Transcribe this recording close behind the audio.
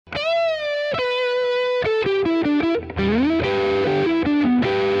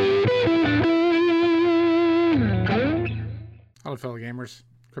fellow gamers?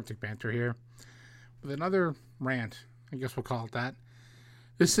 Cryptic Banter here with another rant. I guess we'll call it that.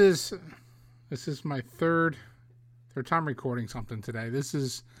 This is my third time recording something today. This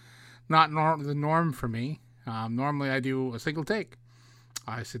is not the norm for me. Normally I do a single take.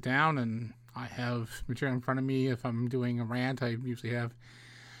 I sit down and I have material in front of me. If I'm doing a rant, I usually have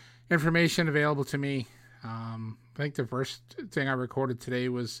information available to me. I think the first thing I recorded today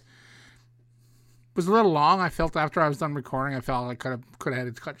was a little long. I felt after I was done recording, I felt I could have had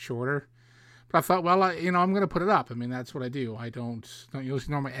it cut shorter. But I thought, well, I'm going to put it up. I mean, that's what I do. I don't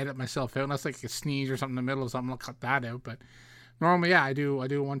usually normally edit myself out unless like a sneeze or something in the middle of something. I'll cut that out. But normally, yeah, I do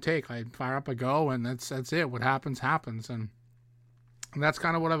one take. I fire up, I go, and that's it. What happens, and that's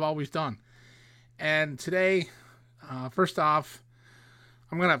kind of what I've always done. And today, first off,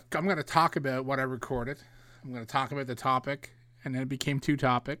 I'm gonna talk about what I recorded. I'm gonna talk about the topic, and then it became two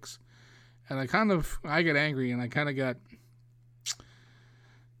topics. And I got angry, and I got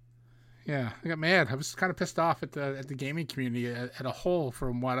mad. I was kind of pissed off at the gaming community at a whole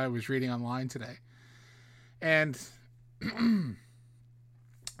from what I was reading online today. And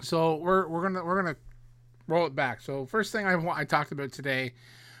so we're gonna roll it back. So first thing I talked about today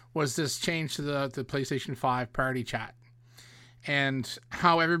was this change to the PlayStation 5 party chat, and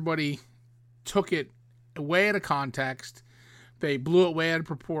how everybody took it way out of context. They blew it way out of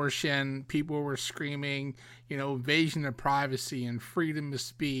proportion. People were screaming, invasion of privacy and freedom of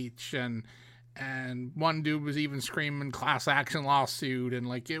speech, and one dude was even screaming class action lawsuit,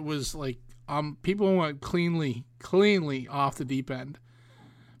 and it was people went cleanly off the deep end.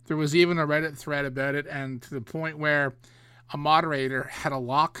 There was even a Reddit thread about it, and to the point where a moderator had to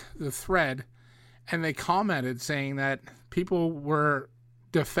lock the thread, and they commented saying that people were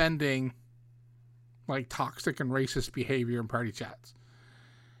defending toxic and racist behavior in party chats.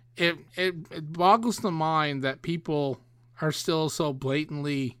 It boggles the mind that people are still so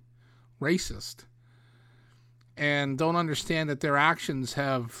blatantly racist and don't understand that their actions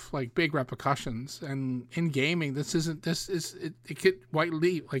have big repercussions. And in gaming, it could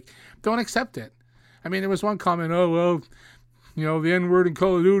whitely don't accept it. I mean, there was one comment, oh well, the N-word and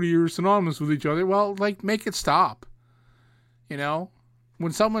Call of Duty are synonymous with each other. Well, make it stop.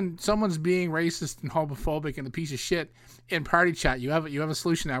 When someone's being racist and homophobic and a piece of shit in party chat, you have a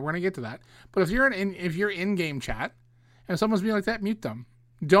solution now. We're gonna get to that. But if you're in game chat and someone's being like that, mute them.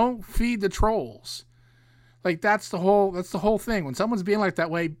 Don't feed the trolls. That's the whole thing. When someone's being like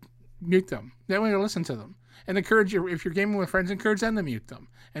that way, mute them. Then we're gonna listen to them and if you're gaming with friends, encourage them to mute them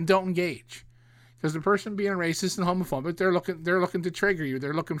and don't engage. Because the person being racist and homophobic, they're looking to trigger you.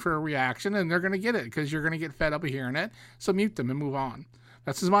 They're looking for a reaction, and they're gonna get it because you're gonna get fed up of hearing it. So mute them and move on.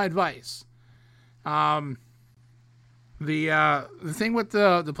 That's my advice. The thing with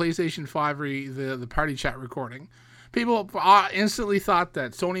the PlayStation 5 the party chat recording, people instantly thought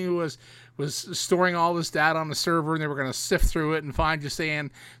that Sony was storing all this data on the server, and they were going to sift through it and find you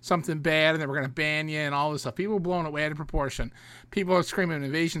saying something bad, and they were going to ban you and all this stuff. People were blowing it way out of proportion. People are screaming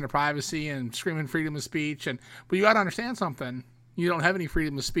invasion of privacy and screaming freedom of speech. But you got to understand something. You don't have any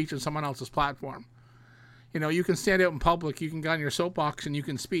freedom of speech on someone else's platform. You can stand out in public, you can get on your soapbox, and you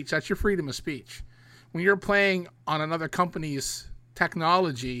can speech. That's your freedom of speech. When you're playing on another company's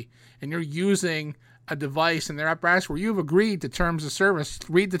technology and you're using a device and their apparatus where you've agreed to terms of service,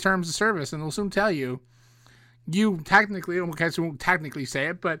 read the terms of service, and they'll soon tell you technically, okay, so we won't technically say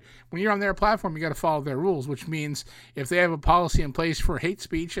it, but when you're on their platform, you got to follow their rules, which means if they have a policy in place for hate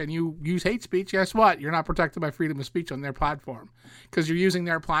speech and you use hate speech, guess what? You're not protected by freedom of speech on their platform because you're using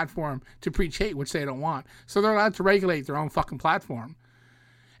their platform to preach hate, which they don't want. So they're allowed to regulate their own fucking platform.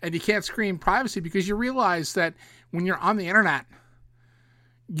 And you can't scream privacy because you realize that when you're on the internet,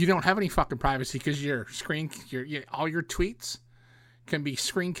 you don't have any fucking privacy because all your tweets can be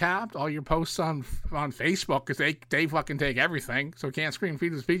screen capped, all your posts on Facebook, because they fucking take everything, so can't screen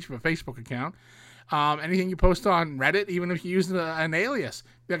freedom of speech from a Facebook account. Anything you post on Reddit, even if you use an alias,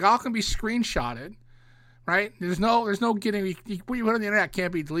 all can be screenshotted, right? There's no getting, what you put on the internet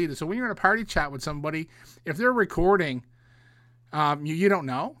can't be deleted. So when you're in a party chat with somebody, if they're recording, you don't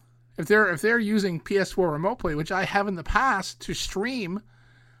know. If they're using PS4 Remote Play, which I have in the past, to stream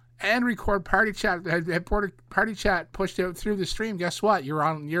and record party chat, had party chat pushed out through the stream, guess what? You're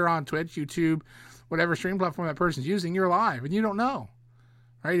on Twitch, YouTube, whatever stream platform that person's using, you're live, and you don't know,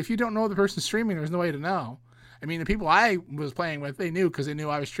 right? If you don't know the person's streaming, there's no way to know. I mean, the people I was playing with, they knew because they knew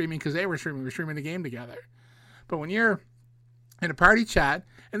I was streaming because they were streaming. We were streaming the game together. But when you're in a party chat,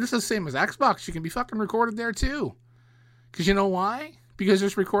 and this is the same as Xbox, you can be fucking recorded there too. Because you know why? Because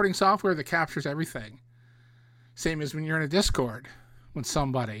there's recording software that captures everything. Same as when you're in a Discord with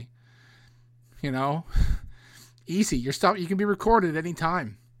somebody. Easy. Your stuff, you can be recorded at any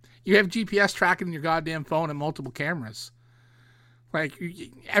time. You have GPS tracking in your goddamn phone and multiple cameras. Like,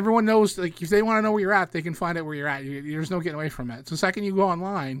 everyone knows, like, if they want to know where you're at, they can find out where you're at. There's no getting away from it. So the second you go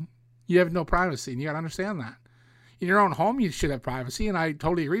online, you have no privacy, and you got to understand that. In your own home, you should have privacy, and I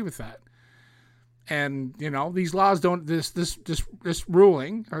totally agree with that. And, you know, these laws don't, this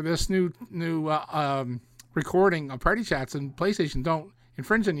ruling, or this new recording of party chats and PlayStation don't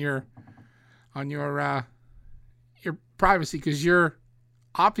infringe on your privacy, because you're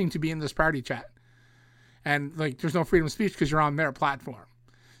opting to be in this party chat. And, like, there's no freedom of speech because you're on their platform.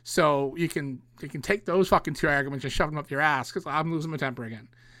 So you can take those fucking two arguments and shove them up your ass, because I'm losing my temper again.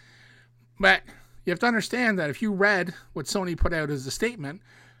 But you have to understand that if you read what Sony put out as a statement,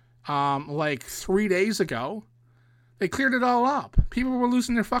 like 3 days ago, they cleared it all up. People were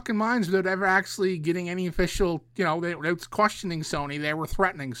losing their fucking minds without ever actually getting any official, you know, they were questioning Sony. They were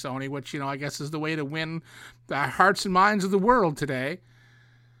threatening Sony, which, you know, I guess is the way to win the hearts and minds of the world today.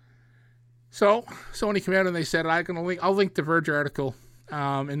 So Sony came out and they said, I'll link the Verge article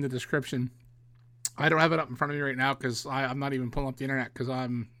in the description. I don't have it up in front of me right now because I'm not even pulling up the internet because I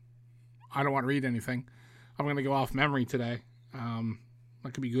don't want to read anything. I'm going to go off memory today.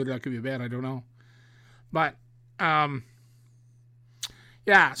 That could be good, that could be bad, I don't know. But,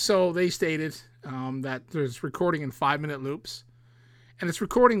 yeah, so they stated that there's recording in 5-minute loops. And it's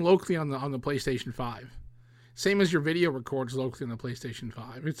recording locally on the PlayStation 5. Same as your video records locally on the PlayStation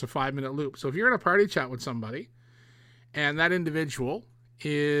 5. It's a 5-minute loop. So if you're in a party chat with somebody and that individual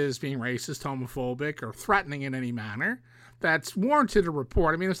is being racist, homophobic, or threatening in any manner, that's warranted a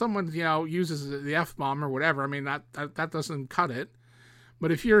report. I mean, if someone, you know, uses the F-bomb or whatever, I mean, that doesn't cut it.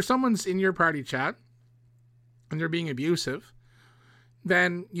 But if someone's in your party chat and they're being abusive,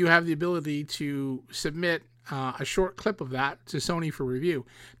 then you have the ability to submit a short clip of that to Sony for review.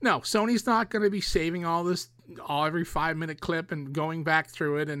 No, Sony's not going to be saving every 5-minute clip and going back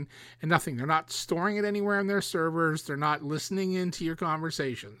through it and nothing. They're not storing it anywhere on their servers. They're not listening into your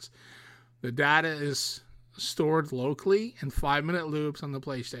conversations. The data is stored locally in 5-minute loops on the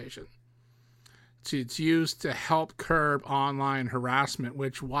PlayStation. It's used to help curb online harassment,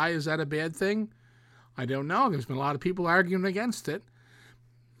 which, why is that a bad thing? I don't know. There's been a lot of people arguing against it.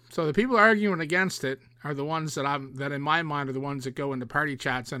 So the people arguing against it are the ones that in my mind are the ones that go into party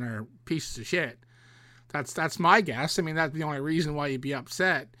chats and are pieces of shit. That's my guess. I mean, that's the only reason why you'd be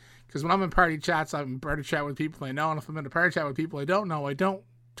upset. Because when I'm in party chats, I'm in party chat with people I know. And if I'm in a party chat with people I don't know, I don't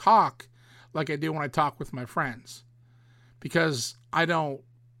talk like I do when I talk with my friends. Because I don't,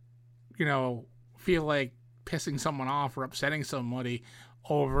 you know, feel like pissing someone off or upsetting somebody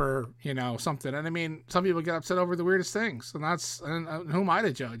over, you know, something. And I mean, some people get upset over the weirdest things. And who am I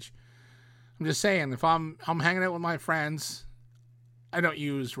to judge? I'm just saying, if I'm hanging out with my friends, I don't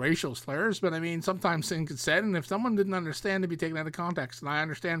use racial slurs, but I mean, sometimes things get said, and if someone didn't understand, it'd be taken out of context, and I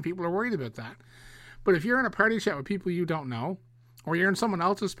understand people are worried about that. But if you're in a party chat with people you don't know, or you're in someone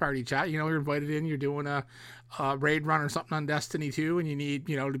else's party chat, you know, you're invited in, you're doing a raid run or something on Destiny 2, and you need,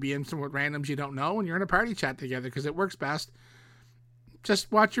 you know, to be in some with randoms you don't know, and you're in a party chat together because it works best.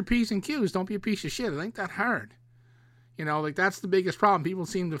 Just watch your P's and Q's. Don't be a piece of shit. It ain't that hard. You know, like, that's the biggest problem. People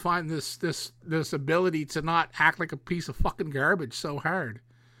seem to find this ability to not act like a piece of fucking garbage so hard.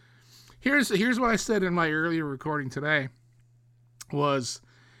 Here's what I said in my earlier recording today was,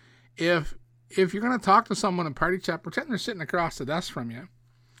 if you're going to talk to someone in party chat, pretend they're sitting across the desk from you.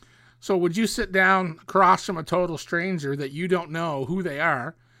 So would you sit down across from a total stranger that you don't know who they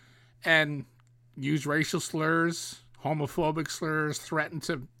are and use racial slurs, homophobic slurs, threaten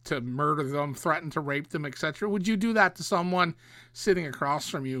to murder them, threaten to rape them, etc.? Would you do that to someone sitting across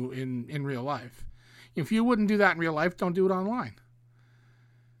from you in real life? If you wouldn't do that in real life, don't do it online.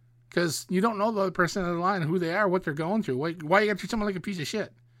 Because you don't know the other person on the line, who they are, what they're going through. Why you got to treat someone like a piece of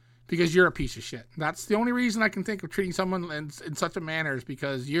shit? Because you're a piece of shit. That's the only reason I can think of treating someone in such a manner, is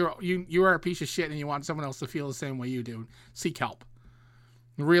because you are a piece of shit and you want someone else to feel the same way you do. Seek help.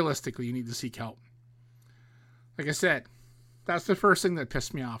 Realistically, you need to seek help. Like I said, that's the first thing that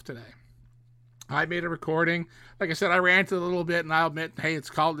pissed me off today. I made a recording. Like I said, I ranted a little bit, and I'll admit, hey, it's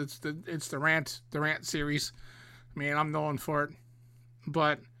the rant series. I mean, I'm known for it.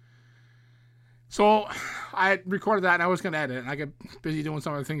 But so I recorded that, and I was going to edit it, and I got busy doing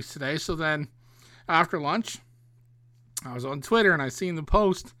some other things today. So then after lunch, I was on Twitter, and I seen the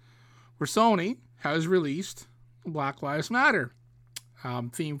post where Sony has released Black Lives Matter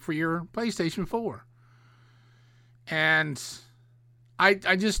theme for your PlayStation 4. And I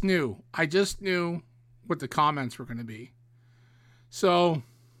just knew what the comments were going to be. So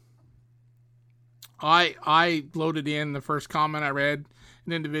I loaded in the first comment I read.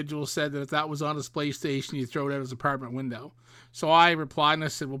 An individual said that if that was on his PlayStation, you throw it out his apartment window. So I replied and I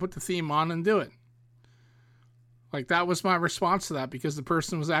said, well, put the theme on and do it. Like, that was my response to that, because the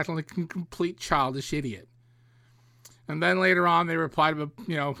person was acting like a complete childish idiot. And then later on, they replied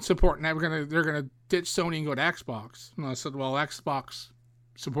about, supporting that they're gonna ditch Sony and go to Xbox. And I said, well, Xbox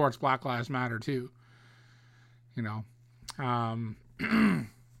supports Black Lives Matter too.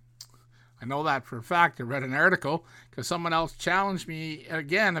 I know that for a fact. I read an article because someone else challenged me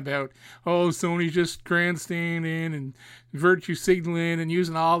again about, Sony's just grandstanding and virtue signaling and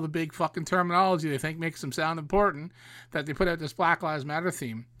using all the big fucking terminology they think makes them sound important, that they put out this Black Lives Matter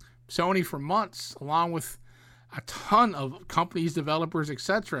theme. Sony, for months, along with a ton of companies, developers,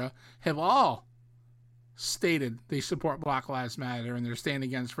 etc., have all stated they support Black Lives Matter and they're standing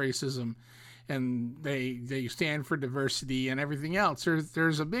against racism and they stand for diversity and everything else.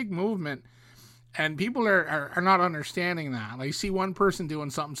 There's a big movement, and people are not understanding that. Like, you see one person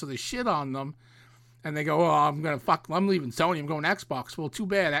doing something, so they shit on them, and they go, I'm leaving Sony, I'm going to Xbox. Well, too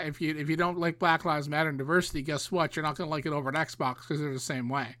bad. If you don't like Black Lives Matter and diversity, guess what? You're not going to like it over at Xbox, because they're the same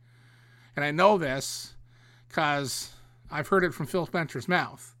way. And I know this because I've heard it from Phil Spencer's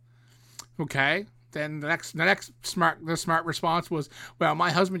mouth. Okay? Then the smart response was, well,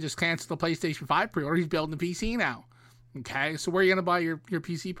 my husband just canceled the PlayStation 5 pre-order. He's building a PC now. Okay, so where are you going to buy your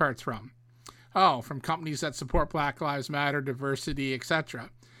PC parts from? Oh, from companies that support Black Lives Matter, diversity, etc.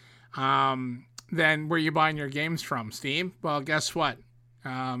 Then where are you buying your games from? Steam? Well, guess what?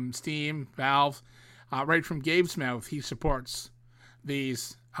 Steam, Valve, right from Gabe's mouth, he supports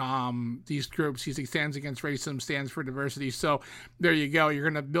these groups. He stands against racism, stands for diversity. So there you go. You're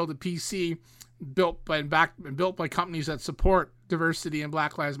going to build a PC built by companies that support diversity and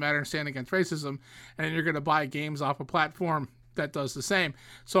Black Lives Matter and stand against racism, and then you're going to buy games off a platform that does the same.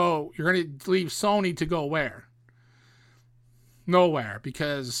 So you're going to leave Sony to go where? Nowhere,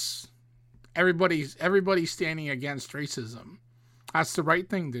 because everybody's standing against racism. That's the right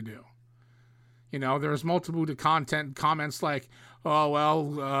thing to do. There's multiple comments like,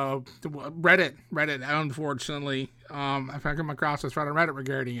 Reddit, unfortunately. If I come across this thread on Reddit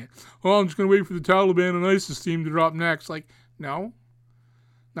regarding it. I'm just going to wait for the Taliban and ISIS team to drop next. Like, no,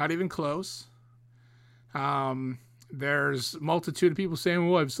 not even close. There's a multitude of people saying,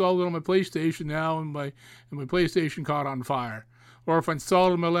 well, I've installed it on my PlayStation now, and my PlayStation caught on fire. Or if I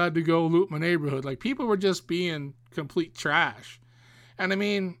installed it, I'm allowed to go loot my neighborhood. Like, people were just being complete trash. And I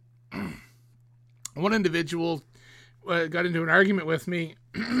mean, one individual got into an argument with me,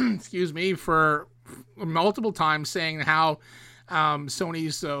 for multiple times, saying how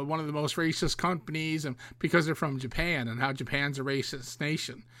Sony's one of the most racist companies, and because they're from Japan, and how Japan's a racist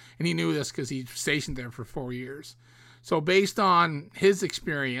nation. And he knew this because he stationed there for 4 years. So based on his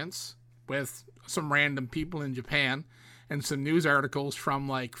experience with some random people in Japan and some news articles from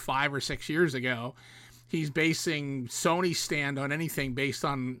like 5 or 6 years ago, he's basing Sony's stand on anything based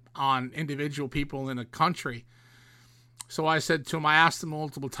on individual people in a country. So I said to him, I asked him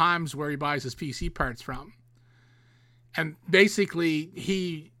multiple times where he buys his PC parts from. And basically,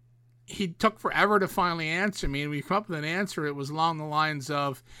 he took forever to finally answer me, and we come up with an answer. It was along the lines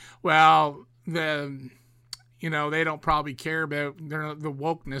of, well, they don't probably care about the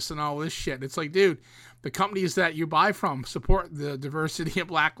wokeness and all this shit. It's like, dude, the companies that you buy from support the diversity of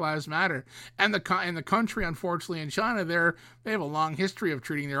Black Lives Matter, and the country, unfortunately, in China, they have a long history of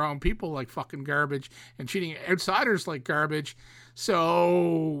treating their own people like fucking garbage and treating outsiders like garbage.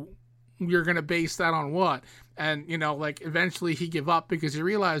 So you're gonna base that on what? And eventually he gave up because he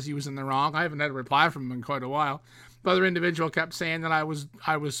realized he was in the wrong. I haven't had a reply from him in quite a while. The other individual kept saying that I was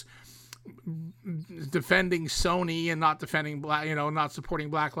defending Sony and not defending not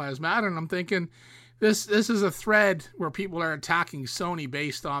supporting Black Lives Matter. And I'm thinking, this is a thread where people are attacking Sony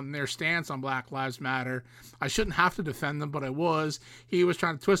based on their stance on Black Lives Matter. I shouldn't have to defend them, but I was. He was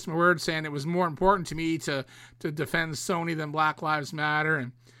trying to twist my words, saying it was more important to me to defend Sony than Black Lives Matter.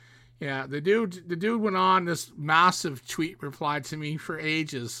 And yeah, the dude went on this massive tweet reply to me for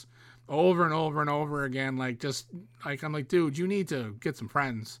ages, over and over and over again. I'm like, dude, you need to get some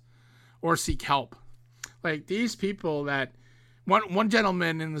friends or seek help. Like, these people that one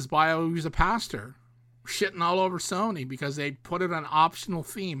gentleman in his bio, he was a pastor, shitting all over Sony because they put it on optional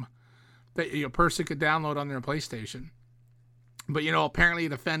theme that a person could download on their PlayStation. But apparently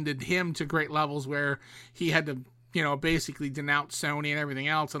it offended him to great levels where he had to basically denounce Sony and everything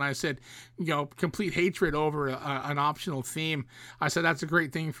else. And I said, complete hatred over an optional theme. I said, that's a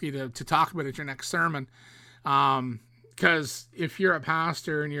great thing for you to talk about at your next sermon. Because Because if you're a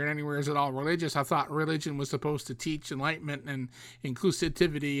pastor and you're anywhere at all religious, I thought religion was supposed to teach enlightenment and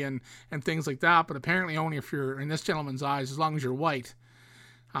inclusivity and things like that. But apparently only if you're, in this gentleman's eyes, as long as you're white.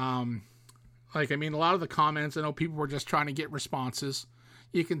 Like, I mean, a lot of the comments, I know people were just trying to get responses.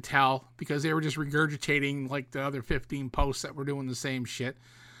 You can tell because they were just regurgitating like the other 15 posts that were doing the same shit.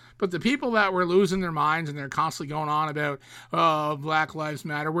 But the people that were losing their minds and they're constantly going on about, oh, Black Lives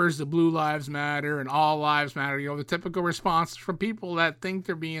Matter, where's the Blue Lives Matter and all lives matter, you know, the typical response from people that think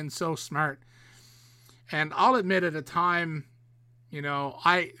they're being so smart. And I'll admit at a time, you know,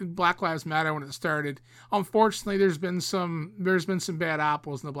 Black Lives Matter when it started, unfortunately there's been some bad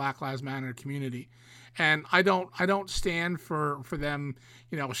apples in the Black Lives Matter community. And I don't stand for them,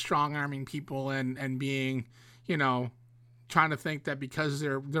 you know, strong arming people and being, you know, trying to think that because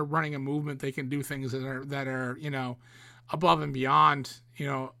they're running a movement they can do things that are you know, above and beyond, you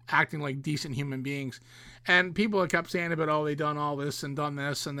know, acting like decent human beings. And people have kept saying about, oh, they done all this and done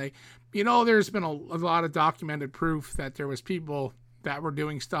this, and they, you know, there's been a lot of documented proof that there was people that were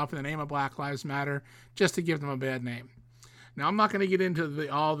doing stuff in the name of Black Lives Matter just to give them a bad name. Now, I'm not going to get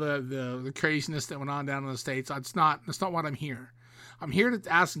into all the craziness that went on down in the States. That's not what I'm here. I'm here to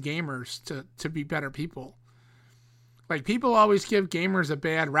ask gamers to be better people. Like, people always give gamers a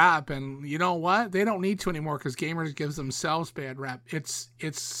bad rap, and you know what? They don't need to anymore because gamers gives themselves bad rap. It's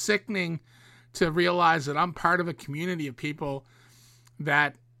sickening to realize that I'm part of a community of people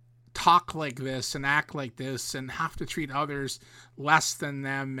that talk like this and act like this and have to treat others less than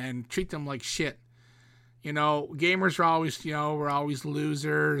them and treat them like shit. You know, gamers are always, you know, we're always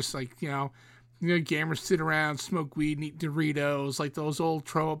losers. Like, you know, gamers sit around, smoke weed, and eat Doritos, like those old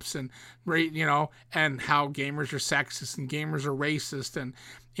tropes, and, you know, and how gamers are sexist and gamers are racist, and,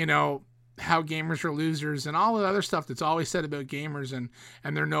 you know, how gamers are losers and all the other stuff that's always said about gamers, and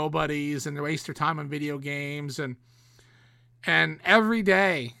they're nobodies and they waste their time on video games. And every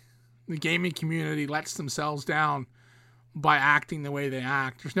day the gaming community lets themselves down by acting the way they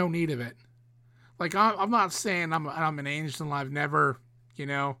act. There's no need of it. Like, I'm not saying I'm an angel and I've never, you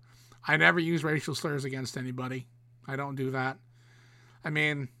know, I never use racial slurs against anybody. I don't do that. I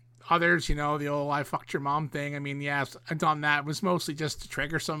mean, others, you know, the old I fucked your mom thing. I mean, yes, I've done that. It was mostly just to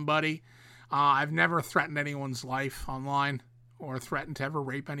trigger somebody. I've never threatened anyone's life online or threatened to ever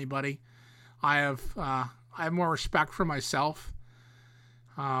rape anybody. I have more respect for myself.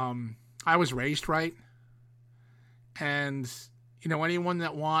 I was raised right. And, you know, anyone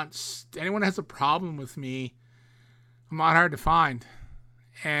that has a problem with me, I'm not hard to find.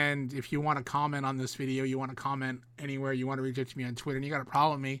 And if you want to comment on this video, you want to comment anywhere, you want to reach out to me on Twitter, and you got a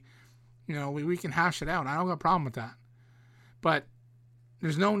problem with me, you know, we can hash it out. I don't got a problem with that. But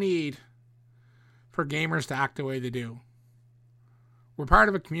there's no need for gamers to act the way they do. We're part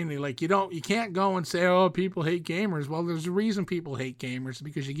of a community. Like, you can't go and say, oh, people hate gamers. Well, there's a reason people hate gamers,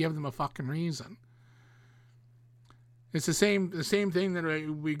 because you give them a fucking reason. It's the same thing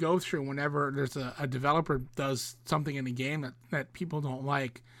that we go through whenever there's a developer does something in a game that people don't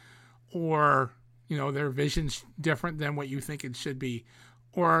like, or, you know, their vision's different than what you think it should be.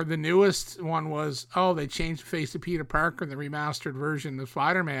 Or the newest one was, oh, they changed the face of Peter Parker in the remastered version of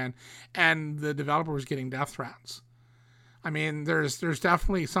Spider-Man, and the developer was getting death threats. I mean, there's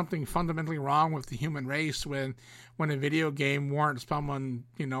definitely something fundamentally wrong with the human race when a video game warrants someone,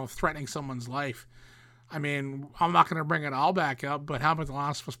 you know, threatening someone's life. I mean, I'm not going to bring it all back up, but how about The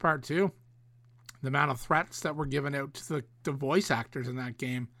Last of Us Part 2? The amount of threats that were given out to the voice actors in that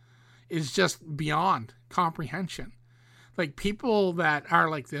game is just beyond comprehension. Like, people that are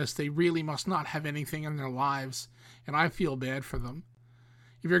like this, they really must not have anything in their lives, and I feel bad for them.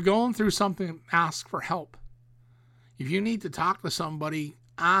 If you're going through something, ask for help. If you need to talk to somebody,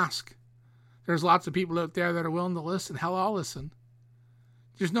 ask. There's lots of people out there that are willing to listen. Hell, I'll listen.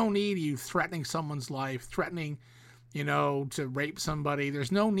 There's no need of you threatening someone's life, threatening, you know, to rape somebody.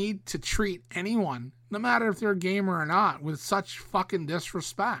 There's no need to treat anyone, no matter if they're a gamer or not, with such fucking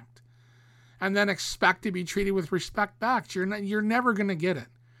disrespect. And then expect to be treated with respect back. You're never going to get it.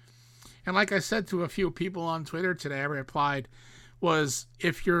 And like I said to a few people on Twitter today, I replied, was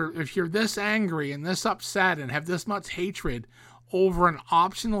if you're this angry and this upset and have this much hatred over an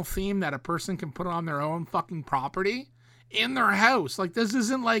optional theme that a person can put on their own fucking property in their house, like, this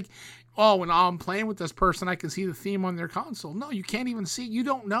isn't like, oh, when I'm playing with this person, I can see the theme on their console. No, you can't even see. You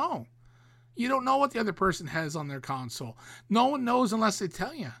don't know. You don't know what the other person has on their console. No one knows unless they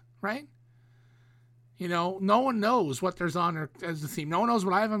tell you, right? You know, no one knows what there's on there as the theme. No one knows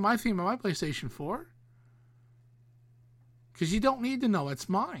what I have on my theme on my PlayStation 4. Because you don't need to know. It's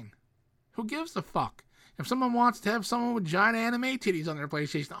mine. Who gives a fuck? If someone wants to have someone with giant anime titties on their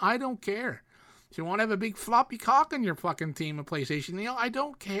PlayStation, I don't care. If you want to have a big floppy cock on your fucking team of PlayStation, I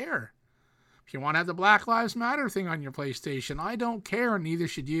don't care. If you want to have the Black Lives Matter thing on your PlayStation, I don't care, and neither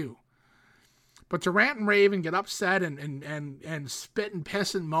should you. But to rant and rave and get upset and spit and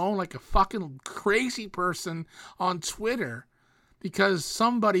piss and moan like a fucking crazy person on Twitter because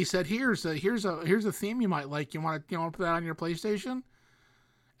somebody said, here's a theme you might like. You want to put that on your PlayStation?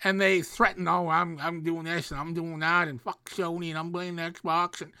 And they threaten, I'm doing this and I'm doing that and fuck Sony and I'm playing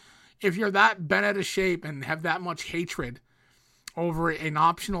Xbox. And if you're that bent out of shape and have that much hatred over an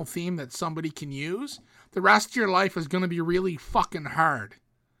optional theme that somebody can use, the rest of your life is going to be really fucking hard.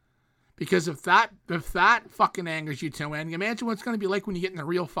 Because if that fucking angers you to end, imagine what it's going to be like when you get in the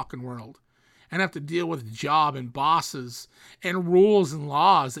real fucking world and have to deal with a job and bosses and rules and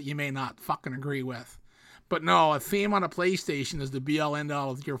laws that you may not fucking agree with. But no, a theme on a PlayStation is the be-all end-all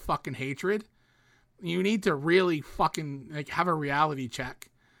of your fucking hatred. You need to really fucking have a reality check.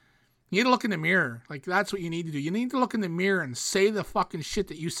 You need to look in the mirror. That's what you need to do. You need to look in the mirror and say the fucking shit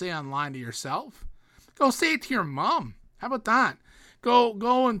that you say online to yourself. Go say it to your mom. How about that?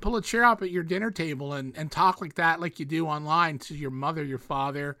 Go and pull a chair up at your dinner table and talk like that like you do online to your mother, your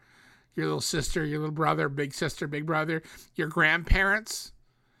father, your little sister, your little brother, big sister, big brother, your grandparents,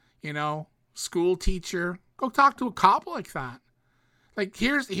 school teacher. Go talk to a cop like that.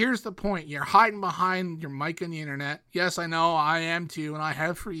 Here's the point. You're hiding behind your mic on the internet. Yes, I know, I am too, and I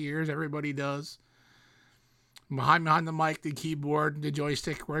have for years. Everybody does. Behind the mic, the keyboard, the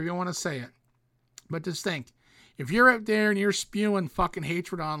joystick, wherever you want to say it. But just think, if you're out there and you're spewing fucking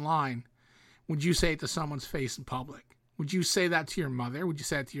hatred online, would you say it to someone's face in public? Would you say that to your mother? Would you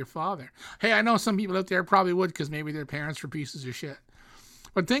say it to your father? Hey, I know some people out there probably would because maybe their parents were pieces of shit.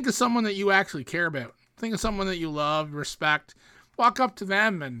 But think of someone that you actually care about. Think of someone that you love, respect. Walk up to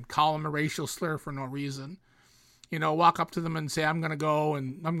them and call them a racial slur for no reason. Walk up to them and say, I'm going to go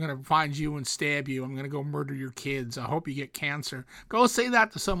and I'm going to find you and stab you. I'm going to go murder your kids. I hope you get cancer. Go say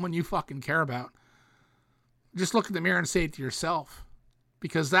that to someone you fucking care about. Just look in the mirror and say it to yourself.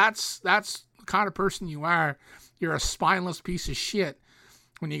 Because that's the kind of person you are. You're a spineless piece of shit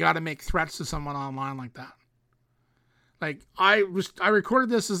when you got to make threats to someone online like that. I recorded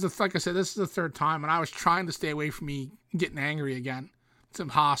this like I said, this is the third time, and I was trying to stay away from me getting angry again. It's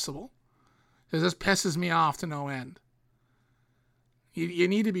impossible. Because this pisses me off to no end. You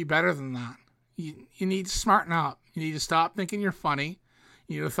need to be better than that. You need to smarten up. You need to stop thinking you're funny.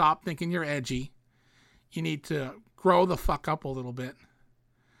 You need to stop thinking you're edgy. You need to grow the fuck up a little bit.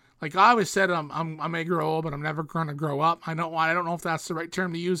 Like I always said, I may grow old, but I'm never going to grow up. I don't know if that's the right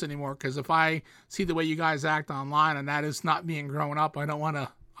term to use anymore. Because if I see the way you guys act online, and that is not being grown up, I don't want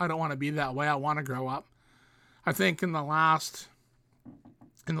to be that way. I want to grow up. I think in the last,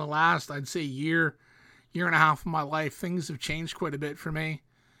 I'd say year and a half of my life, things have changed quite a bit for me.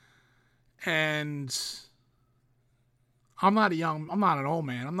 And I'm not an old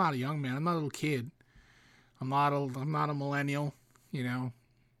man. I'm not a young man. I'm not a little kid. I'm not a millennial,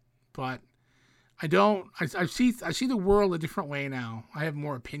 but I see the world a different way now. I have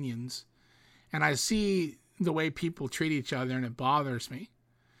more opinions, and I see the way people treat each other, and it bothers me.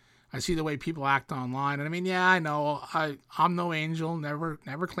 I see the way people act online, and I mean, yeah, I know I'm no angel, never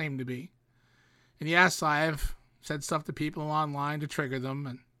claimed to be. And yes, I've said stuff to people online to trigger them,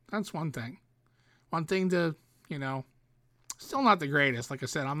 and that's one thing. One thing to, still not the greatest. Like I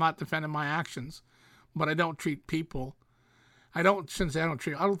said, I'm not defending my actions, but I don't treat people. I don't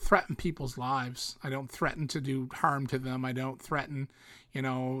threaten people's lives. I don't threaten to do harm to them. I don't threaten,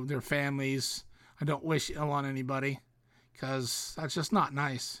 their families. I don't wish ill on anybody, because that's just not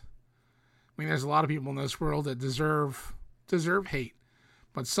nice. I mean, there's a lot of people in this world that deserve hate,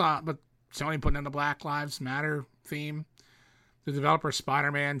 but Sony putting in the Black Lives Matter theme, the developer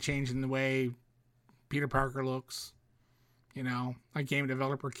Spider-Man changing the way Peter Parker looks, a game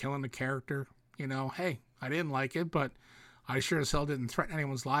developer killing the character, hey, I didn't like it, but I sure as hell didn't threaten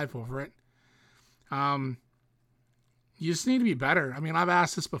anyone's life over it. You just need to be better. I mean, I've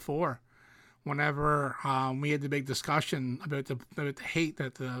asked this before. Whenever we had the big discussion about the hate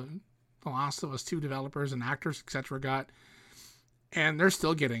that the Last of Us 2 developers and actors, etc. got, and they're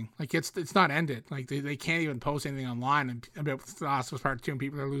still getting, it's not ended. They can't even post anything online about The Last of Us Part 2, and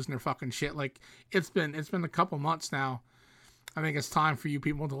people are losing their fucking shit. It's been a couple months now. I think it's time for you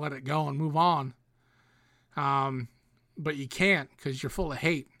people to let it go and move on. But you can't, because you're full of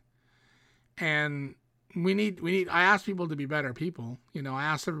hate. And I ask people to be better people. I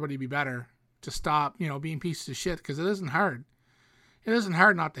ask everybody to be better, to stop, being pieces of shit, because it isn't hard. It isn't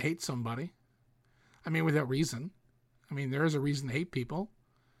hard not to hate somebody. I mean, without reason. I mean, there is a reason to hate people.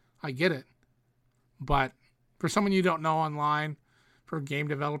 I get it. But for someone you don't know online, for a game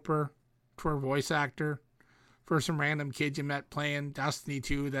developer, for a voice actor, for some random kid you met playing Destiny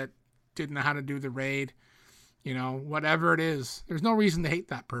 2 that didn't know how to do the raid. You know, whatever it is, there's no reason to hate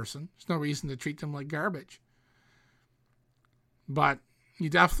that person. There's no reason to treat them like garbage. But you're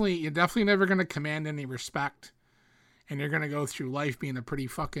definitely never going to command any respect. And you're going to go through life being a pretty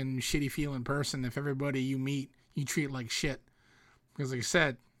fucking shitty feeling person if everybody you meet, you treat like shit. Because like I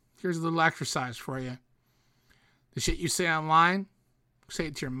said, here's a little exercise for you. The shit you say online, say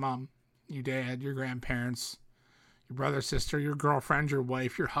it to your mom, your dad, your grandparents, your brother, sister, your girlfriend, your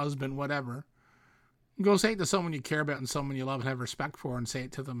wife, your husband, whatever. Go say it to someone you care about and someone you love and have respect for, and say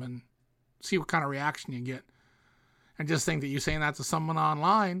it to them and see what kind of reaction you get. And just think that you saying that to someone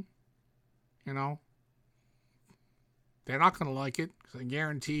online, you know, they're not going to like it, because I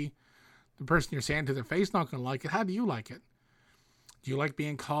guarantee the person you're saying to their face not going to like it. How do you like it? Do you like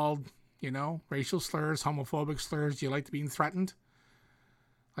being called, you know, racial slurs, homophobic slurs? Do you like being threatened?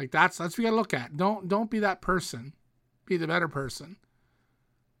 Like that's what you got to look at. Don't be that person. Be the better person.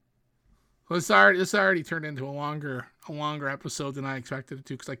 Well, this already turned into a longer episode than I expected it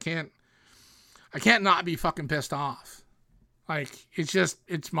to, because I can't not be fucking pissed off. Like,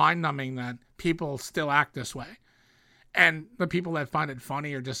 it's mind numbing that people still act this way. And the people that find it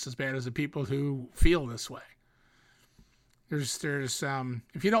funny are just as bad as the people who feel this way. There's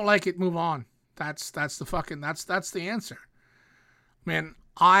if you don't like it, move on. That's the answer. Man,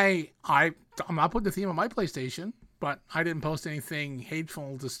 I'm not putting the theme on my PlayStation, but I didn't post anything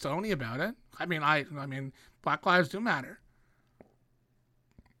hateful to Sony about it. I mean, Black Lives do matter.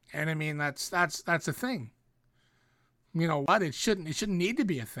 And I mean, that's a thing. You know what? It shouldn't need to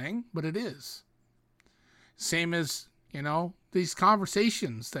be a thing, but it is. Same as, you know, these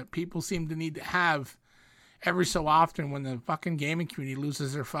conversations that people seem to need to have every so often when the fucking gaming community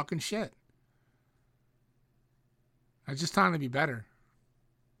loses their fucking shit. It's just time to be better.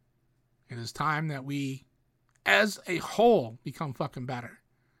 It is time that we, as a whole, become fucking better.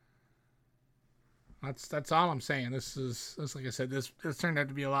 That's all I'm saying. This like I said, this turned out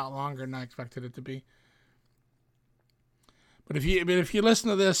to be a lot longer than I expected it to be. But if you listen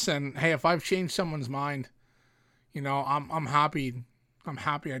to this and hey, if I've changed someone's mind, you know, I'm happy. I'm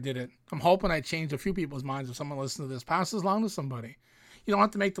happy I did it. I'm hoping I changed a few people's minds. If someone listens to this, pass this along to somebody. You don't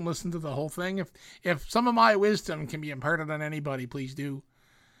have to make them listen to the whole thing. If some of my wisdom can be imparted on anybody, please do.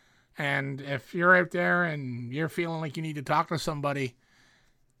 And if you're out there and you're feeling like you need to talk to somebody,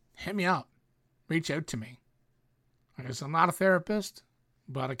 hit me up. Reach out to me. Like I said, I'm not a therapist,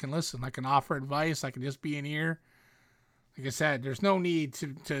 but I can listen. I can offer advice. I can just be an ear. Like I said, there's no need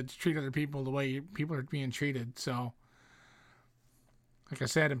to treat other people the way people are being treated. So, like I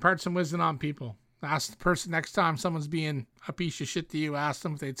said, impart some wisdom on people. Ask the person next time someone's being a piece of shit to you, ask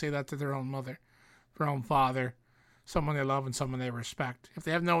them if they'd say that to their own mother, their own father, someone they love and someone they respect. If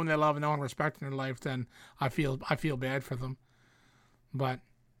they have no one they love and no one respect in their life, then I feel bad for them. But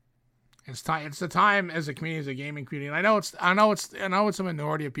it's time. It's the time as a community, as a gaming community. And I know it's a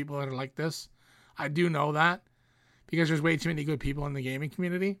minority of people that are like this. I do know that because there's way too many good people in the gaming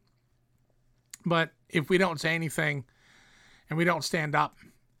community. But if we don't say anything and we don't stand up,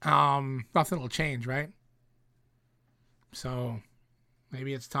 nothing will change, right? So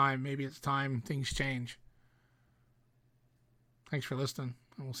maybe it's time. Maybe it's time things change. Thanks for listening,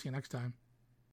 and we'll see you next time.